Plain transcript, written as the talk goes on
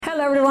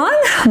Hello everyone,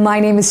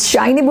 my name is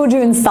Shiny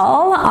Burju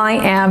Insal. I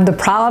am the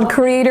proud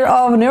creator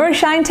of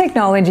Neuroshine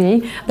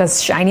Technology, the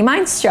Shiny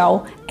Minds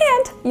Show,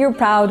 and your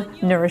proud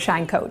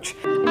Neuroshine coach.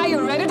 Are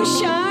you ready to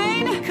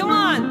shine? Come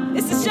on,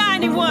 it's the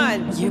shiny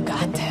one. You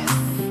got this.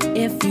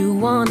 If you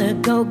wanna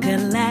go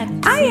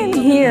galactic. I am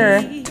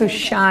here to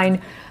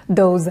shine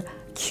those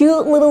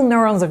cute little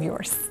neurons of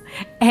yours.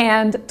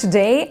 And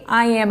today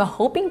I am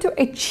hoping to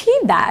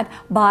achieve that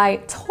by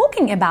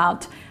talking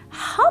about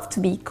how to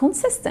be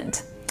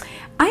consistent.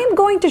 I am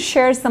going to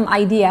share some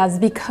ideas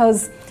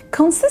because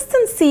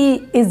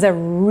consistency is a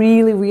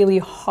really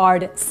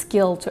hard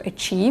skill to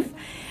achieve.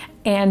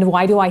 And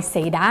why do I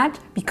say that?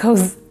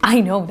 Because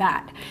I know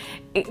that.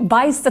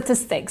 By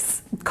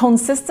statistics,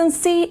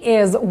 consistency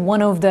is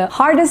one of the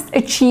hardest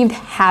achieved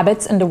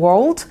habits in the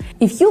world.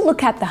 If you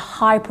look at the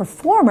high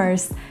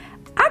performers,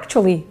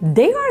 actually,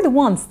 they are the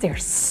ones, they're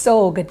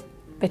so good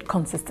with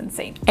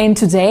consistency. And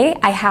today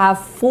I have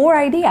 4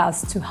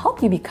 ideas to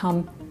help you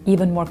become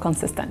even more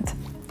consistent.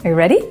 Are you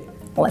ready?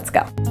 Let's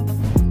go.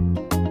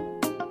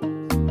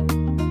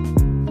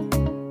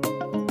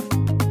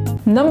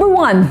 Number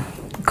 1,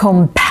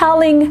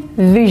 compelling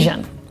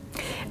vision.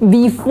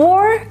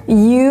 Before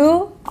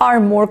you are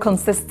more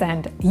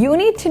consistent, you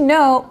need to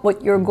know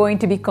what you're going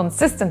to be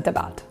consistent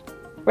about,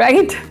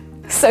 right?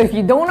 So if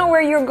you don't know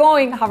where you're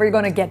going, how are you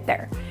going to get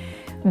there?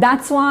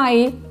 That's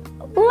why,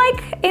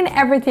 like in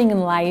everything in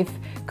life,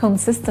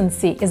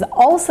 consistency is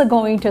also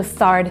going to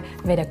start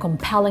with a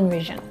compelling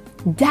vision.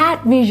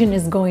 That vision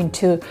is going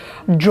to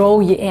draw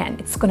you in.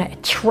 It's going to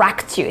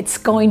attract you. It's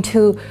going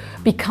to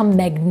become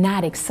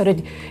magnetic so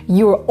that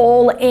you're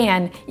all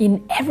in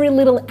every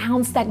little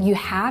ounce that you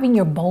have in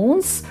your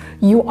bones.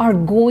 You are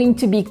going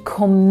to be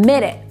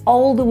committed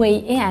all the way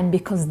in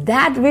because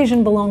that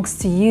vision belongs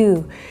to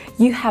you.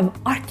 You have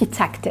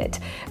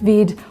architected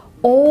with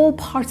all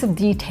parts of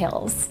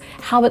details,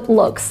 how it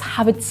looks,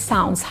 how it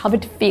sounds, how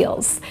it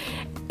feels.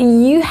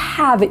 You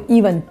have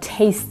even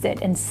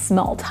tasted and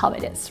smelled how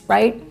it is,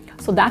 right?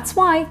 So that's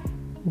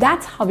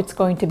how it's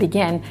going to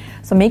begin.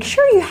 So make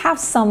sure you have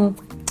some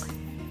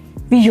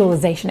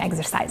visualization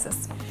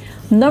exercises.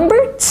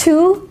 Number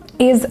 2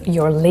 is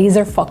you're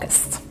laser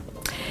focused.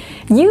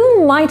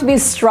 You might be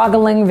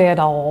struggling with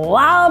a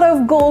lot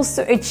of goals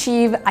to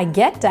achieve. I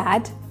get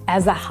that.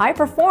 As a high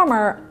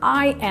performer,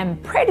 I am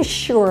pretty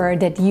sure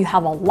that you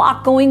have a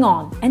lot going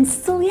on. And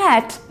still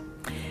yet,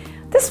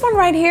 this one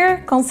right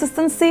here,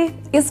 consistency,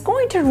 is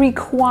going to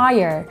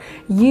require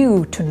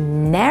you to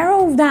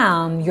narrow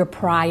down your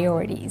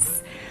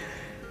priorities.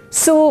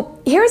 So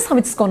here's how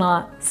it's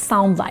gonna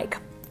sound like.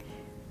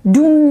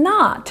 Do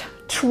not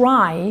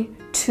try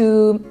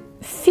to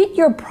fit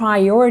your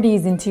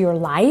priorities into your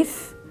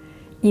life.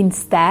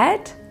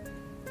 Instead,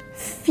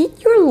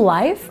 fit your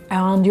life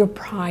around your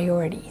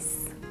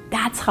priorities.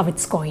 That's how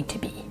it's going to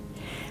be.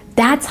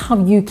 That's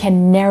how you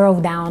can narrow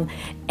down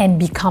and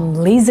become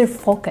laser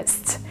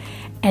focused.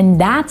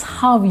 And that's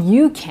how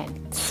you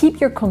can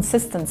keep your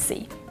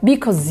consistency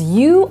because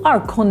you are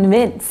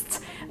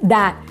convinced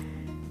that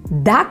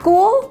that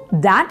goal,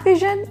 that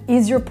vision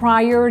is your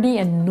priority,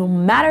 and no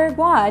matter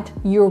what,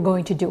 you're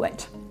going to do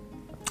it.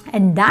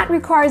 And that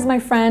requires, my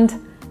friend,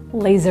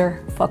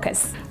 laser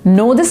focus.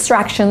 No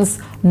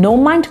distractions, no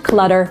mind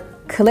clutter,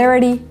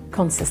 clarity,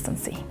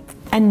 consistency.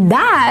 And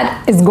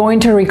that is going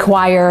to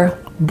require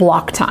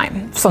block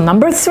time. So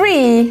number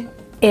 3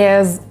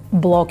 is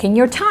blocking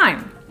your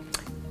time.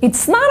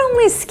 It's not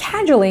only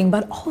scheduling,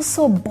 but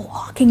also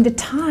blocking the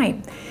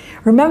time.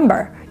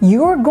 Remember,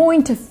 you're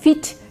going to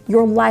fit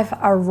your life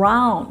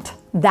around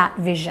that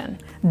vision,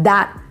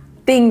 that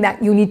thing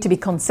that you need to be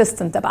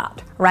consistent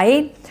about,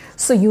 right?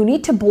 So you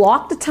need to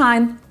block the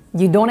time.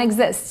 You don't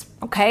exist,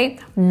 okay?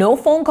 No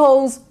phone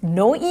calls,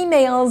 no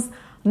emails,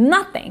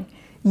 nothing.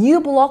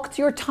 You blocked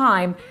your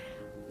time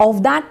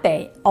of that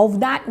day, of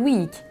that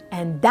week,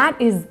 and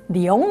that is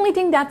the only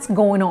thing that's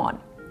going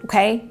on.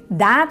 Okay,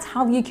 that's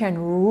how you can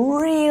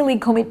really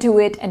commit to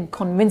it and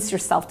convince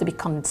yourself to be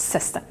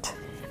consistent.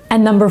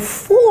 And number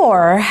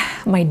 4,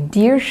 my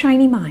dear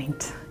shiny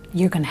mind,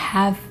 you're gonna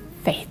have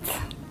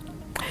faith.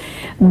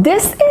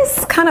 This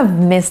is kind of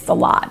missed a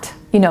lot.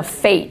 You know,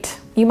 faith.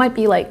 You might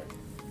be like,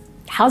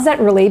 how's that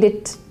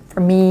related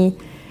for me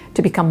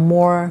to become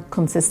more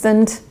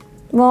consistent?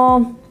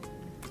 Well,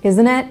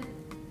 isn't it?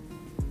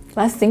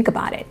 Let's think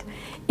about it.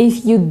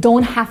 If you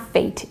don't have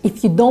faith,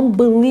 if you don't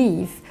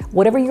believe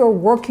whatever you're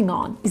working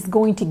on is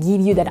going to give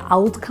you that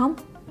outcome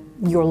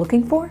you're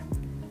looking for,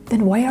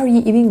 then why are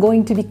you even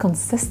going to be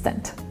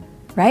consistent,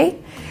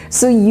 right?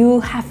 So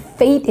you have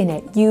faith in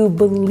it, you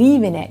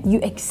believe in it, you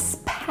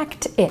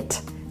expect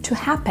it to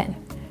happen,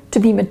 to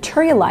be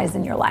materialized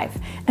in your life.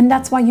 And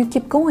that's why you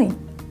keep going,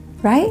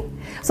 right?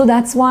 So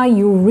that's why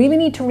you really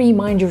need to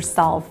remind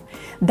yourself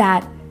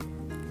that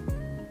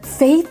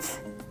faith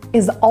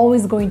is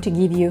always going to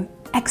give you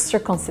extra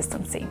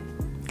consistency.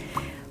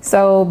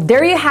 So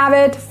there you have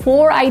it,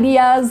 4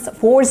 ideas,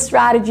 4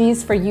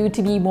 strategies for you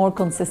to be more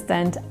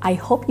consistent. I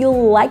hope you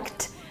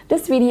liked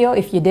this video.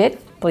 If you did,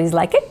 please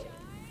like it.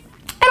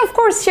 And of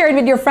course, share it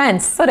with your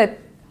friends so that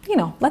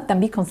let them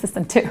be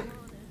consistent too.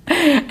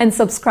 And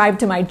subscribe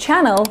to my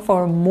channel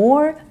for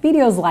more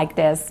videos like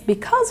this,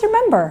 because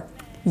remember,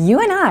 you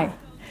and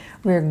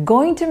we're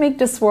going to make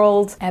this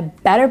world a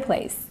better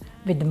place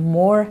with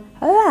more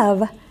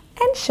love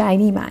and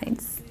shiny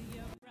minds.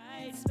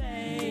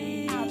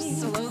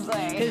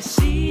 Absolutely.